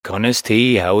Connors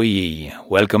T, how are ye?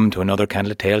 Welcome to another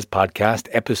Candle Tales podcast,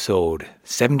 episode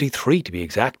 73 to be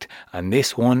exact, and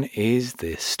this one is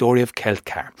the story of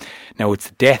Celtchar. Now it's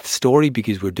a death story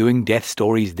because we're doing death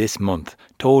stories this month,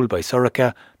 told by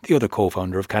Sorcha, the other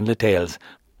co-founder of Candle Tales,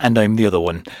 and I'm the other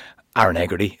one. Aaron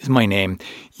Hegarty is my name.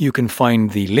 You can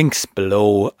find the links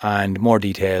below and more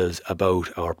details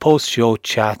about our post-show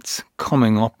chats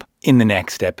coming up in the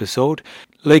next episode.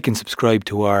 Like and subscribe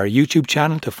to our YouTube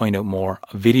channel to find out more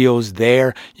videos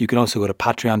there. You can also go to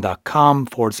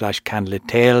patreon.com/Candlelit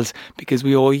Tales because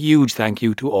we owe a huge thank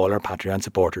you to all our Patreon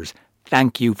supporters.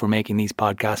 Thank you for making these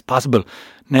podcasts possible.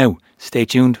 Now, stay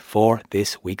tuned for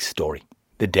this week's story.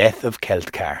 The Death of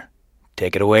Celtchar.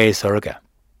 Take it away, Sorcha.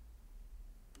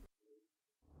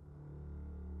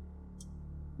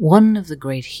 One of the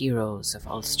great heroes of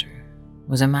Ulster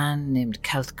was a man named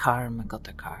Celtchar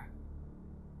MacUttercar.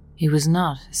 He was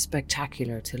not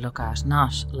spectacular to look at,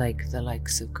 not like the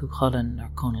likes of Cuchulainn or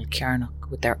Conal Cearnach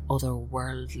with their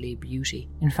otherworldly beauty.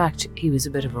 In fact, he was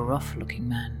a bit of a rough-looking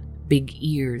man, big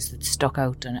ears that stuck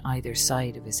out on either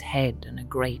side of his head and a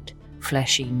great,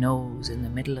 fleshy nose in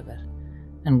the middle of it,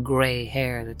 and grey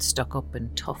hair that stuck up in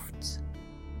tufts.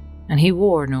 And he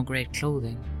wore no great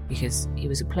clothing, because he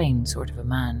was a plain sort of a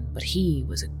man, but he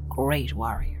was a great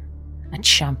warrior, a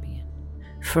champion,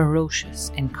 ferocious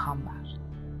in combat,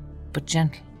 but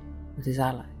gentle with his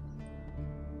allies.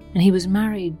 And he was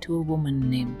married to a woman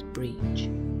named Breege,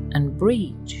 and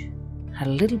Breege had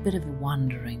a little bit of a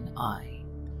wandering eye,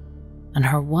 and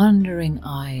her wandering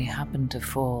eye happened to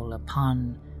fall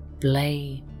upon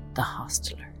Blay the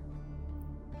Hosteler.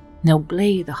 Now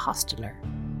Blay the Hosteler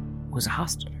was a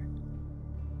hosteler,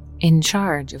 in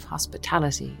charge of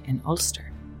hospitality in Ulster,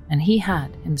 and he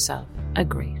had himself a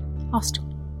great hostel.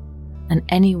 And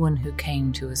anyone who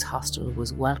came to his hostel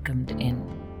was welcomed in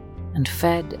and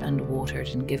fed and watered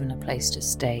and given a place to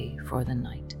stay for the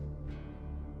night.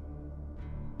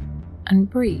 And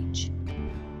Breege,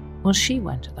 well, she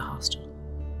went to the hostel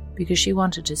because she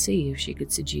wanted to see if she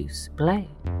could seduce Blay.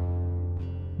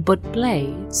 But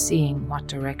Blay, seeing what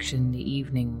direction the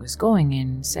evening was going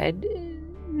in, said,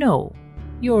 "No,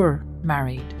 you're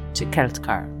married to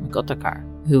Celtchar MacUttercar,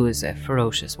 who is a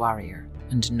ferocious warrior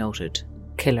and noted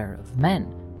killer of men,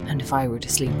 and if I were to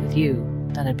sleep with you,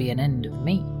 that'd be an end of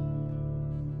me."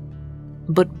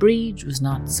 But Breege was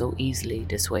not so easily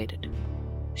dissuaded.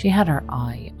 She had her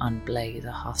eye on Blay the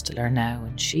Hosteler now,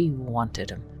 and she wanted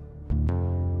him.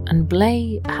 And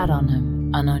Blay had on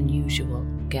him an unusual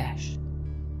geis,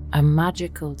 a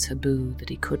magical taboo that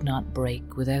he could not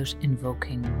break without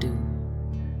invoking doom.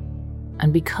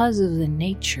 And because of the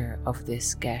nature of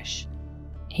this geis,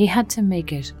 he had to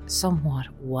make it somewhat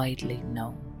widely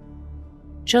known,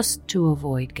 just to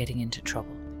avoid getting into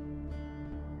trouble.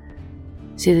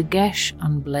 See, the geis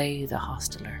on Blay the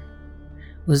Hosteler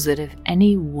was that if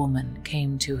any woman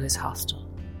came to his hostel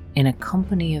in a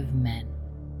company of men,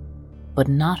 but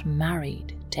not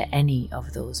married to any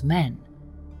of those men,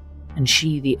 and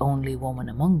she the only woman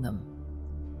among them,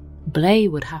 Blay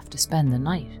would have to spend the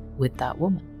night with that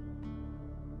woman.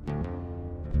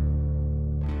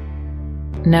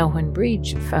 Now when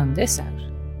Breege found this out,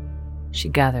 she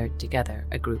gathered together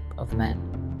a group of men,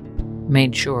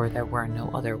 made sure there were no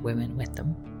other women with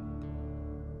them,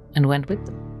 and went with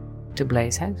them to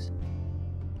Blay's house.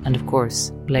 And of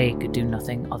course, Blay could do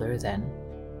nothing other than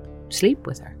sleep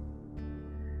with her.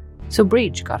 So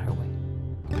Breege got her way.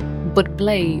 But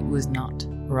Blay was not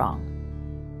wrong.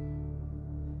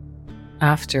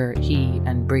 After he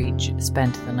and Breege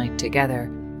spent the night together,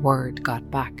 word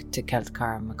got back to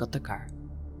Celtchar MacUttercar.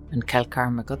 And Celtchar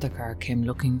MacUttercar came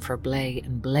looking for Blay,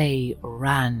 and Blay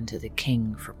ran to the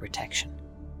king for protection.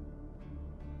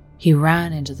 He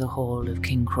ran into the hall of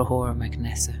King Cruthóir mac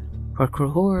Nessa, where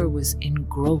Cruthóir was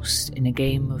engrossed in a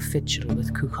game of fichel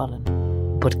with Cuchulainn.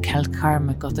 But Celtchar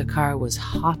MacUttercar was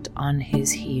hot on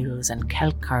his heels, and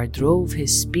Celtchar drove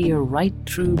his spear right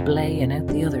through Blay and out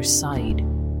the other side,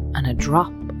 and a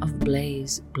drop of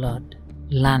Blay's blood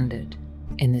landed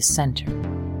in the centre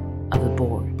of the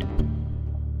board.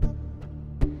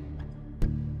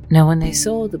 Now when they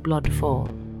saw the blood fall,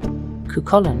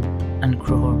 Cuchulainn and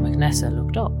Cruthóir mac Nessa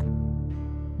looked up,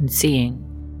 and seeing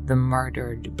the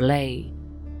murdered Blay,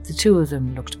 the two of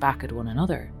them looked back at one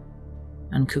another,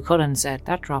 and Cuchulainn said,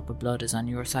 "That drop of blood is on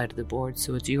your side of the board,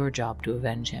 so it's your job to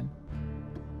avenge him."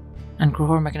 And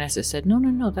Cruthóir mac Nessa said, No,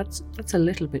 that's a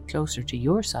little bit closer to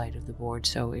your side of the board,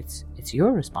 so it's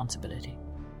your responsibility."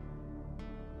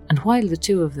 And while the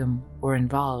two of them were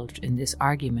involved in this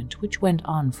argument, which went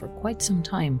on for quite some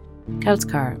time,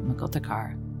 Celtchar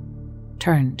MacUttercar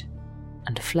turned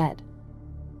and fled.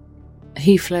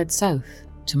 He fled south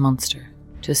to Munster,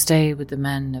 to stay with the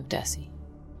men of Dessie.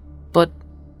 But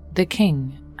the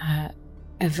king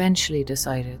eventually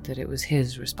decided that it was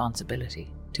his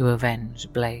responsibility to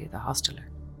avenge Blay the Hosteler.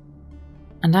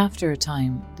 And after a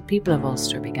time, the people of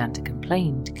Ulster began to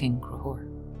complain to King Crohor.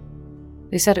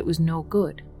 They said it was no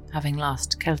good, having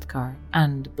lost Celtchar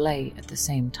and Blay at the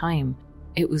same time.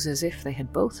 It was as if they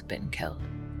had both been killed,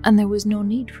 and there was no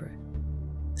need for it.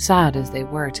 Sad as they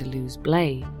were to lose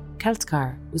Blay,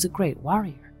 Celtchar was a great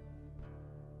warrior.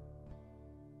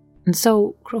 And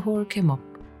so Crohor came up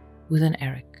with an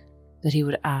eric that he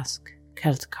would ask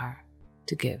Celtchar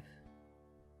to give.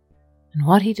 And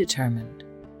what he determined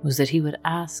was that he would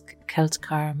ask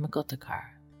Celtchar MacGuthacar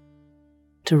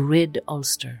to rid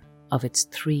Ulster of its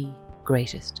 3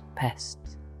 greatest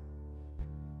pests.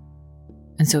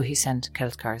 And so he sent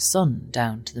Celtchar's son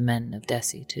down to the men of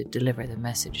Dessie to deliver the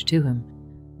message to him,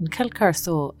 and Celtchar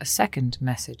saw a second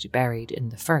message buried in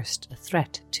the first, a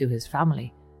threat to his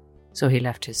family, so he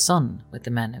left his son with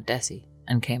the men of Dessie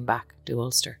and came back to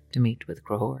Ulster to meet with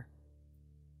Crohor.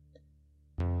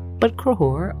 But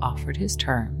Crohor offered his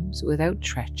terms without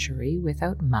treachery,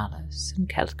 without malice, and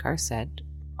Celtchar said,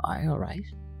 "Aye, all right."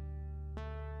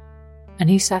 And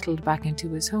he settled back into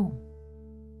his home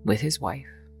with his wife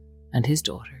and his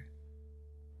daughter,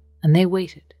 and they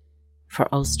waited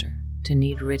for Ulster to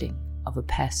need ridding of a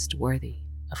pest worthy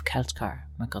of Celtchar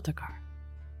MacGuthacar.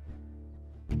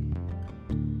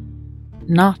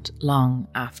 Not long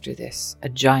after this, a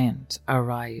giant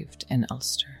arrived in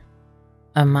Ulster,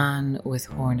 a man with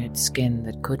horned skin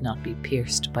that could not be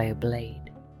pierced by a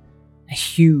blade, a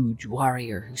huge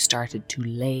warrior who started to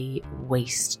lay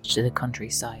waste to the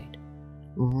countryside,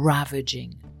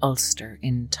 ravaging Ulster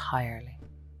entirely.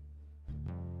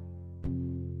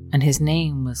 And his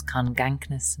name was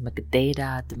Congancnus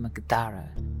MacDaedad de Macdara,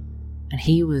 and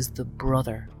he was the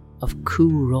brother of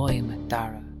Cú Roy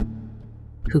Macdara,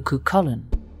 who Cuchulainn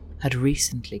had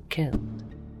recently killed.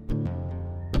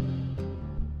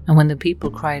 And when the people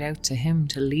cried out to him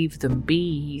to leave them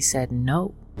be, he said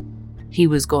no. He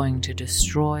was going to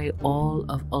destroy all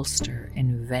of Ulster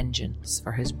in vengeance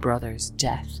for his brother's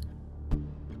death.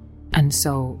 And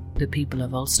so the people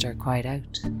of Ulster cried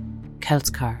out,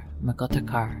 "Celtchar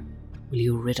MacGuthacar, will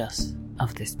you rid us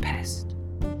of this pest?"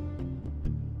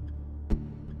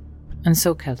 And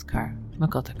so Celtchar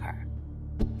MacGuthacar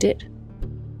did.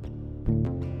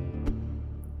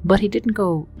 But he didn't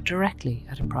go directly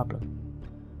at a problem.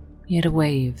 He had a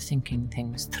way of thinking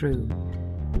things through.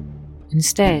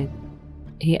 Instead,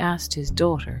 he asked his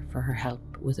daughter for her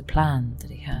help with a plan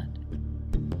that he had.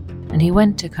 And he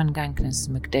went to Congancnus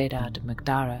MacDaedad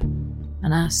Macdara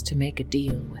and asked to make a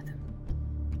deal with him.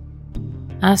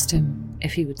 Asked him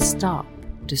if he would stop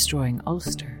destroying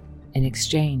Ulster in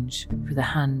exchange for the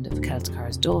hand of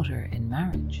Celtchar's daughter in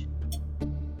marriage.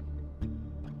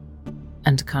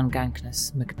 And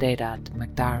Congancnus MacDaedad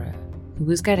Macdara, who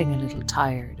was getting a little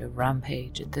tired of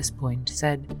rampage at this point,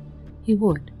 said he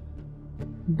would,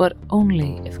 but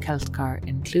only if Celtchar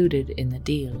included in the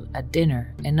deal a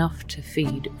dinner enough to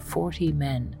feed 40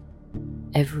 men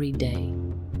every day.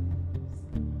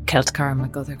 Celtchar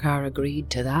MacGuthacar agreed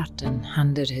to that and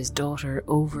handed his daughter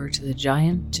over to the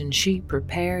giant, and she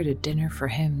prepared a dinner for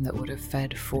him that would have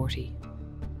fed 40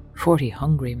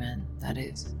 hungry men, that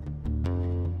is.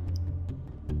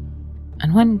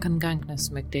 And when Congancnus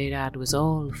MacDaedad was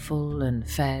all full and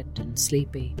fed and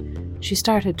sleepy, she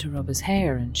started to rub his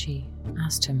hair and she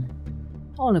asked him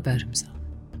all about himself.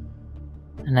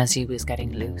 And as he was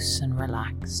getting loose and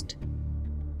relaxed,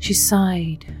 she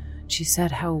sighed. She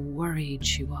said how worried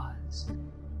she was.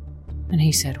 And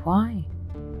he said, "Why?"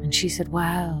 And she said,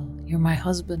 "Well, you're my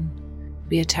husband. It'd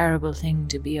be a terrible thing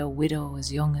to be a widow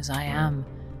as young as I am.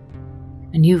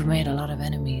 And you've made a lot of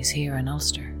enemies here in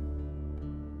Ulster."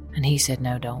 And he said,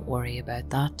 "Now don't worry about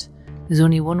that. There's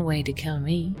only one way to kill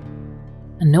me.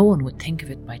 And no one would think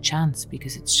of it by chance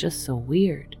because it's just so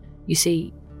weird. You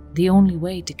see, the only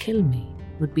way to kill me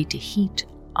would be to heat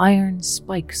iron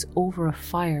spikes over a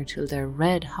fire till they're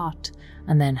red hot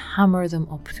and then hammer them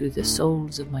up through the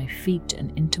soles of my feet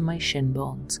and into my shin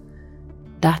bones.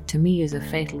 That to me is a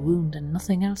fatal wound and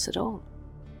nothing else at all."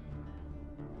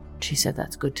 She said,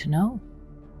 "That's good to know."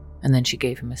 And then she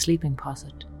gave him a sleeping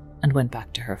posset and went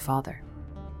back to her father.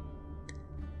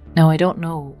 Now I don't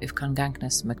know if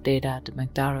Congancnus MacDaedad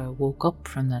Macdara woke up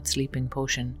from that sleeping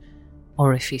potion,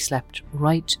 or if he slept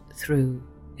right through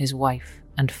his wife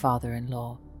and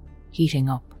father-in-law heating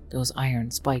up those iron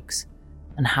spikes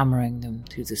and hammering them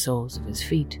through the soles of his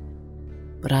feet,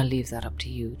 but I'll leave that up to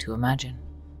you to imagine.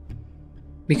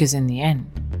 Because in the end,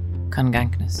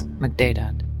 Congancnus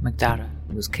MacDaedad Macdara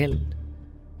was killed,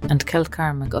 And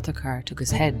Celtchar mac Uthachar took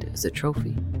his head as a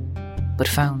trophy, but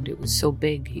found it was so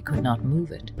big he could not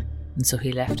move it, and so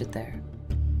he left it there,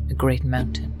 a great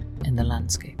mountain in the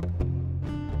landscape.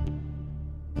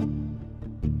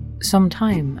 Some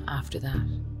time after that,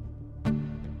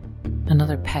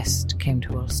 another pest came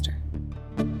to Ulster,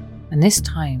 and this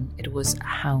time it was a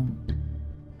hound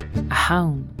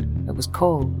that was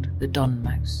called the Dun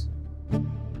Mouse.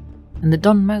 And the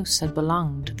Dun Mouse had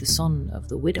belonged to the son of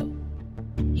the widow.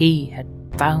 He had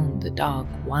found the dog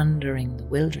wandering the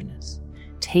wilderness,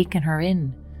 taken her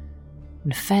in,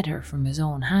 and fed her from his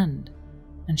own hand,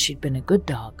 and she'd been a good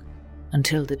dog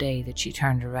until the day that she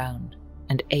turned around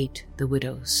and ate the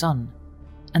widow's son,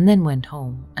 and then went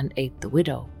home and ate the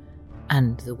widow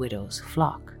and the widow's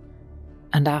flock.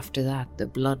 And after that, the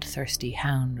bloodthirsty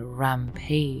hound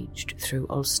rampaged through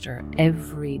Ulster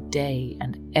every day,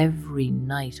 and every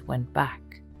night went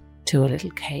back to a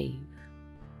little cave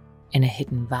in a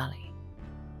hidden valley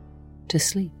to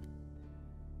sleep.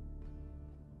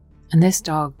 And this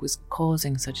dog was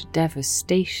causing such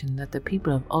devastation that the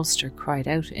people of Ulster cried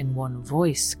out in one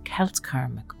voice, "Celtchar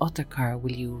mac Uthachar,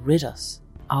 will you rid us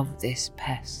of this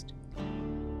pest?"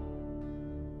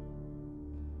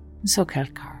 And so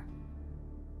Celtchar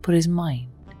put his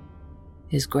mind,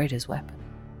 his greatest weapon,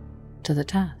 to the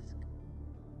task.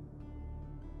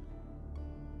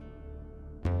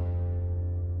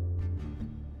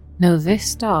 Now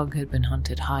this dog had been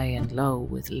hunted high and low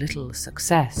with little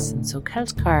success, and so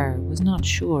Celtchar was not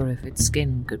sure if its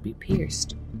skin could be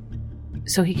pierced.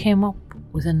 So he came up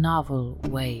with a novel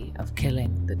way of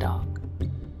killing the dog.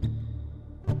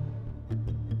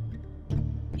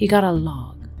 He got a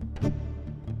log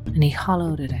and he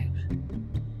hollowed it out.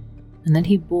 And then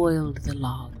he boiled the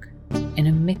log in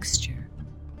a mixture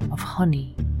of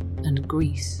honey and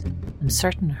grease and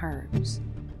certain herbs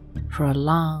for a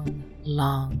long,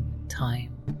 long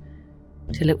time,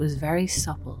 till it was very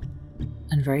supple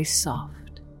and very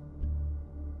soft.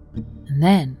 And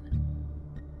then,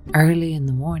 early in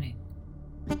the morning,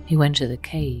 he went to the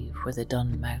cave where the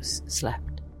Dun Mouse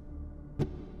slept.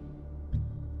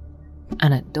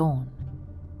 And at dawn,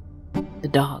 the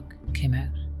dog came out,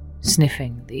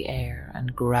 sniffing the air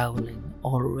and growling,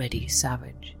 already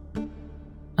savage.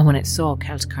 And when it saw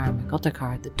Celtchar mac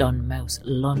Uthachar, the Dun Mouse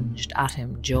lunged at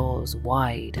him, jaws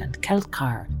wide, and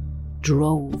Celtchar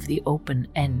drove the open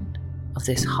end of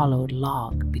this hollowed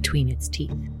log between its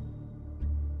teeth.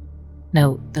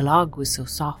 Now, the log was so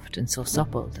soft and so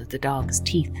supple that the dog's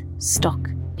teeth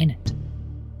stuck in it,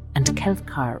 and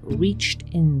Celtchar reached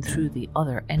in through the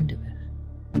other end of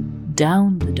it,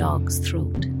 down the dog's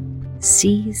throat,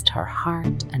 seized her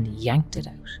heart and yanked it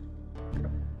out,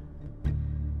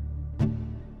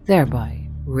 thereby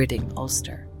ridding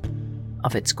Ulster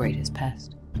of its greatest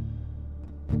pest.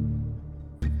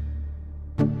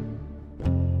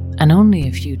 And only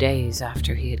a few days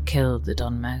after he had killed the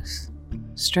Dun Mouse,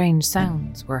 strange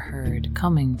sounds were heard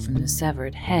coming from the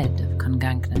severed head of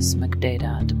Congancnus mac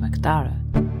Deda de mac Dara.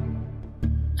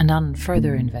 And on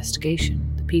further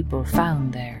investigation, the people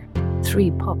found there 3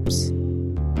 pups,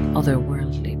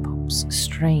 otherworldly pups,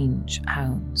 strange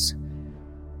hounds.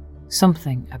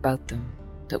 Something about them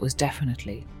that was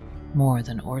definitely more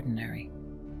than ordinary.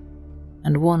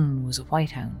 And one was a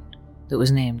white hound that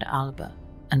was named Alba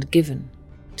and given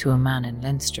to a man in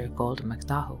Leinster called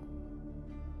MacDaho.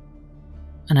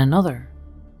 And another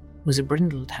was a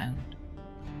brindled hound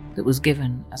that was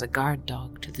given as a guard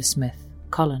dog to the smith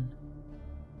Cullen,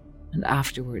 and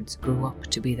afterwards grew up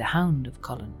to be the Hound of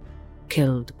Cullen,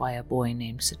 killed by a boy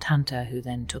named Setanta, who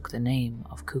then took the name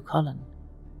of Cuchulainn.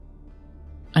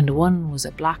 And one was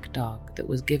a black dog that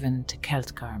was given to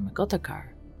Celtchar mac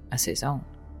Uthachar as his own.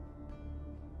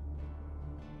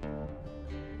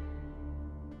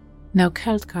 Now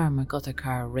Celtchar mac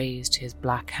Uthachar raised his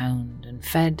black hound and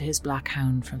fed his black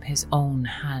hound from his own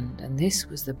hand, and this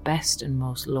was the best and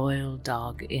most loyal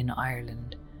dog in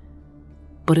Ireland.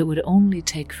 But it would only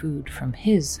take food from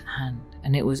his hand,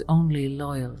 and it was only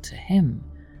loyal to him,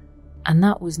 and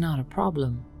that was not a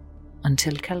problem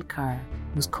until Celtchar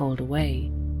was called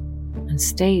away and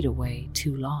stayed away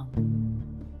too long,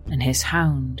 and his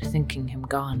hound, thinking him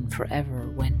gone forever,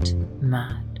 went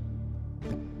mad.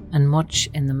 And much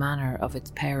in the manner of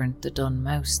its parent, the Dun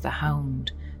Mouse, the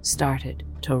hound started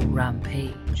to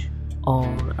rampage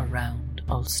all around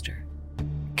Ulster,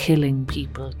 killing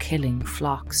people, killing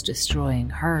flocks, destroying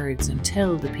herds,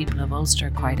 until the people of Ulster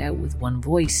cried out with one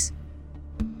voice,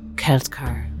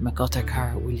 "Celtchar mac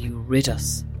Uthachar, will you rid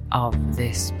us of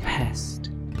this pest?"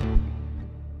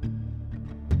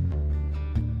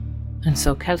 And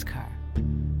so Celtchar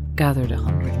gathered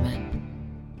 100 men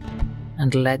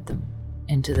and led them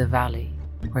into the valley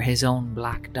where his own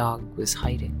black dog was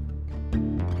hiding.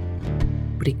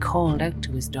 But he called out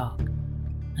to his dog,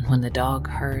 and when the dog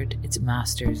heard its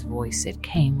master's voice, it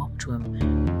came up to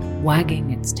him,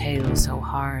 wagging its tail so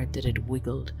hard that it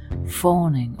wiggled,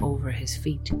 fawning over his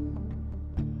feet.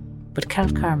 But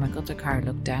Celtchar MacUttercar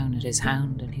looked down at his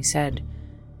hound and he said,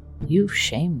 "You've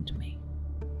shamed me."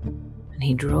 And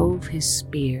he drove his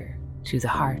spear through the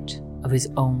heart of his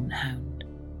own hound.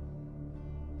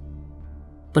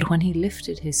 But when he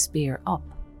lifted his spear up,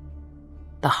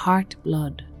 the heart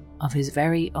blood of his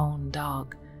very own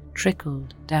dog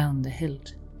trickled down the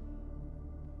hilt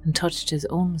and touched his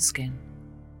own skin.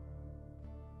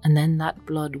 And then that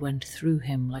blood went through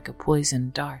him like a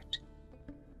poisoned dart,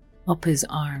 up his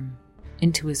arm,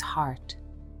 into his heart,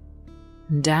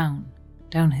 and down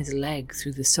his leg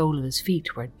through the sole of his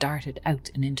feet, where it darted out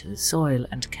and into the soil,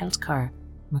 and Celtchar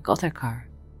MacUttercar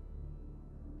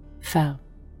fell,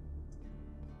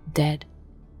 dead,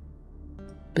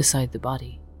 beside the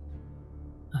body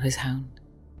of his hound.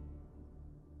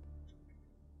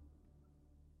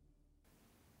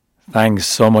 Thanks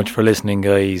so much for listening,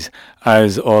 guys.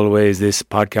 As always, this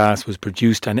podcast was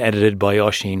produced and edited by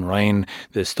Oisín Ryan.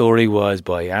 The story was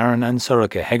by Aaron and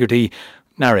Sorcha Hegarty,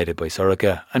 narrated by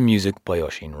Sorcha, and music by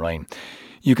Oisín Ryan.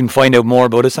 You can find out more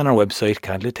about us on our website,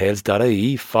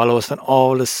 candletales.ie. Follow us on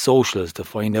all the socials to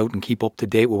find out and keep up to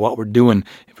date with what we're doing.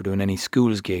 If we're doing any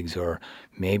schools gigs or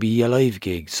maybe a live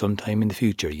gig sometime in the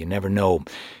future, you never know.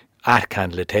 At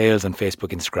Candle Tales on Facebook,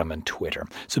 Instagram and Twitter.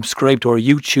 Subscribe to our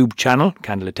YouTube channel,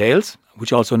 Candle Tales,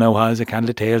 which also now has a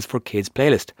Candle Tales for Kids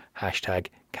playlist,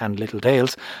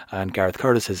 #CandleLittleTales, and Gareth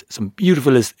Curtis has some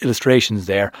beautiful illustrations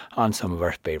there on some of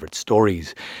our favourite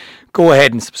stories. Go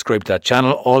ahead and subscribe to that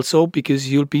channel also,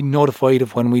 because you'll be notified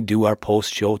of when we do our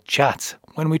post-show chats,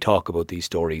 when we talk about these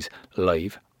stories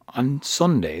live on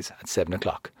Sundays at 7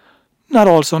 o'clock. Not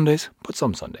all Sundays, but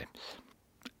some Sundays.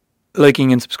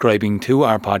 Liking and subscribing to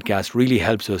our podcast really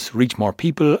helps us reach more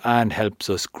people and helps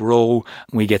us grow.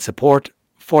 We get support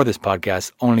for this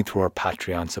podcast only through our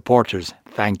Patreon supporters.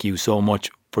 Thank you so much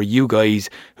for you guys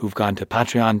who've gone to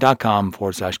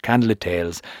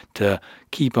patreon.com/candletales to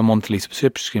keep a monthly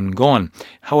subscription going.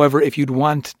 However, if you'd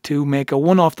want to make a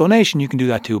one-off donation, you can do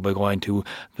that too by going to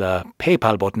the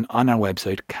PayPal button on our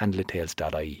website,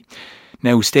 candletales.ie.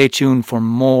 Now, stay tuned for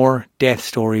more death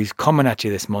stories coming at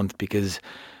you this month, because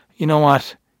you know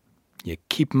what? You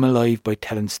keep them alive by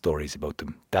telling stories about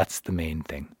them. That's the main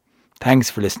thing.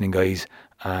 Thanks for listening, guys,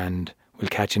 and we'll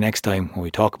catch you next time when we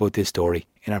talk about this story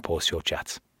in our post-show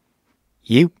chats.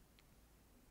 You.